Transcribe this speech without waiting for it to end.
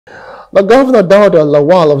The Governor Dauda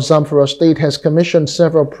Lawal of Zamfara State has commissioned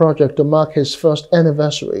several projects to mark his first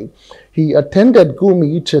anniversary. He attended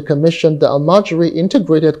Gumi to commission the Al-Majri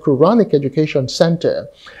Integrated Quranic Education Center,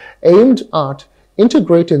 aimed at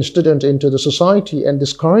integrating students into the society and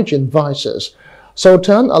discouraging vices.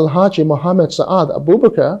 Sultan Al-Haji Muhammad Saad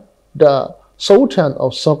Abubakar, the Sultan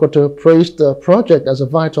of Sokoto, praised the project as a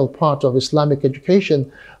vital part of Islamic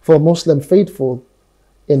education for Muslim faithful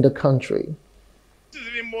in the country. This is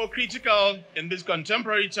even more critical in these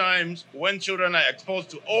contemporary times when children are exposed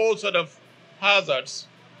to all sorts of hazards,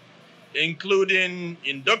 including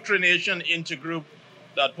indoctrination into groups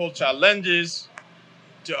that pose challenges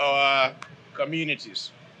to our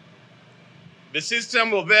communities. The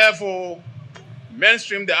system will therefore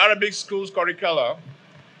mainstream the Arabic schools curricula,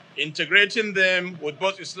 integrating them with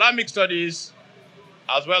both Islamic studies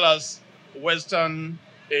as well as Western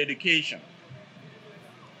education.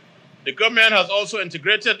 The government has also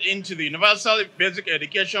integrated into the Universal Basic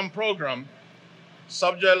Education Program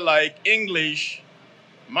subjects like English,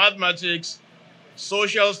 mathematics,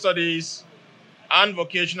 social studies, and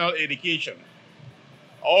vocational education.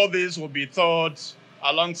 All these will be taught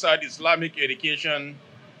alongside Islamic education,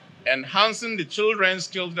 enhancing the children's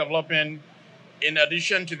skills development in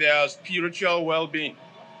addition to their spiritual well-being.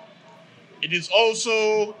 It is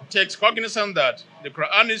also takes cognizance that the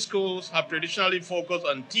Quranic schools have traditionally focused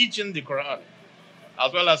on teaching the Quran,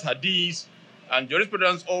 as well as Hadith and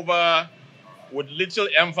jurisprudence over with little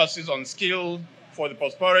emphasis on skill for the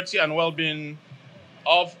prosperity and well-being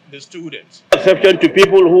of the students. Exception to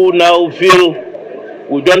people who now feel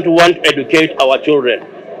we don't want to educate our children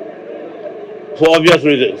for obvious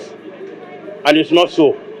reasons. And it's not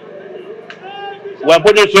so. We're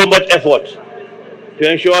putting so much effort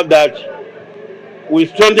to ensure that we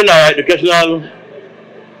strengthen our educational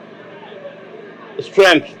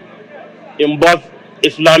strength in both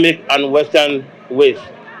Islamic and Western ways.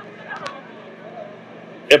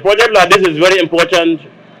 A project like this is very important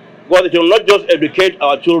because it will not just educate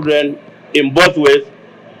our children in both ways,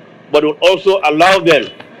 but will also allow them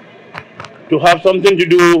to have something to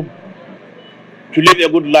do to live a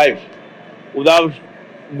good life without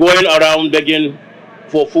going around begging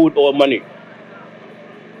for food or money.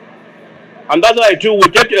 And that's why too we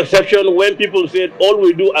take exception when people say all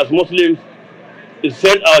we do as Muslims is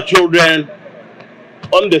send our children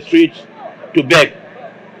on the streets to beg.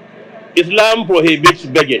 Islam prohibits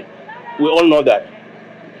begging. We all know that.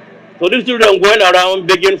 So these children going around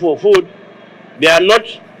begging for food, they are not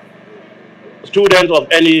students of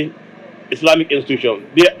any Islamic institution.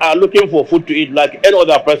 They are looking for food to eat like any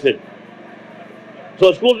other person.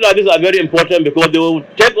 So schools like this are very important because they will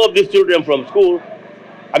take up these children from school,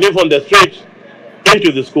 from the streets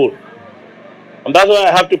into the school. And that's why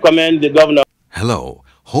I have to commend the governor. Hello,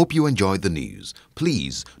 hope you enjoyed the news.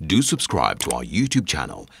 Please do subscribe to our YouTube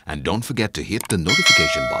channel and don't forget to hit the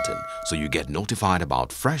notification button so you get notified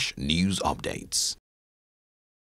about fresh news updates.